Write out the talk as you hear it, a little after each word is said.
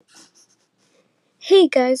Hey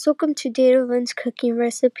guys, welcome to Datalin's cooking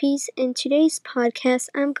recipes. In today's podcast,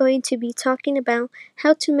 I'm going to be talking about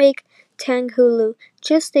how to make tanghulu.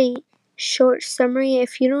 Just a short summary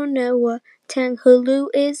if you don't know what tanghulu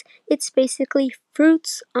is, it's basically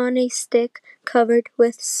fruits on a stick covered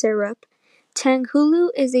with syrup.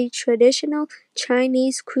 Tanghulu is a traditional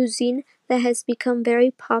Chinese cuisine that has become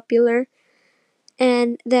very popular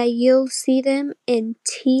and that you'll see them in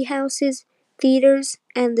tea houses, theaters,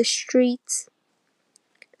 and the streets.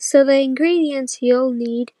 So the ingredients you'll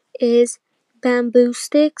need is bamboo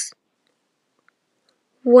sticks,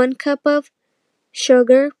 1 cup of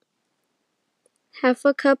sugar, half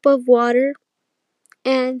a cup of water,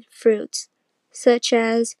 and fruits such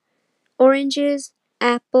as oranges,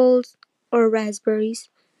 apples, or raspberries.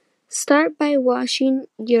 Start by washing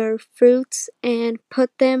your fruits and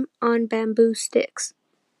put them on bamboo sticks.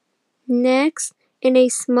 Next, in a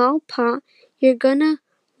small pot, you're gonna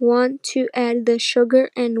want to add the sugar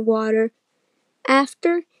and water.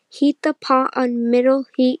 After, heat the pot on middle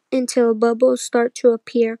heat until bubbles start to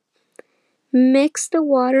appear. Mix the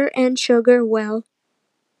water and sugar well.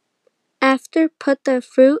 After, put the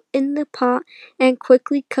fruit in the pot and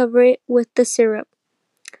quickly cover it with the syrup.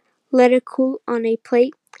 Let it cool on a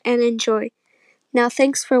plate and enjoy. Now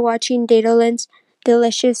thanks for watching Datalin's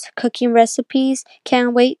delicious cooking recipes.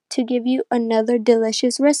 Can't wait to give you another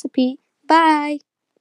delicious recipe. Bye!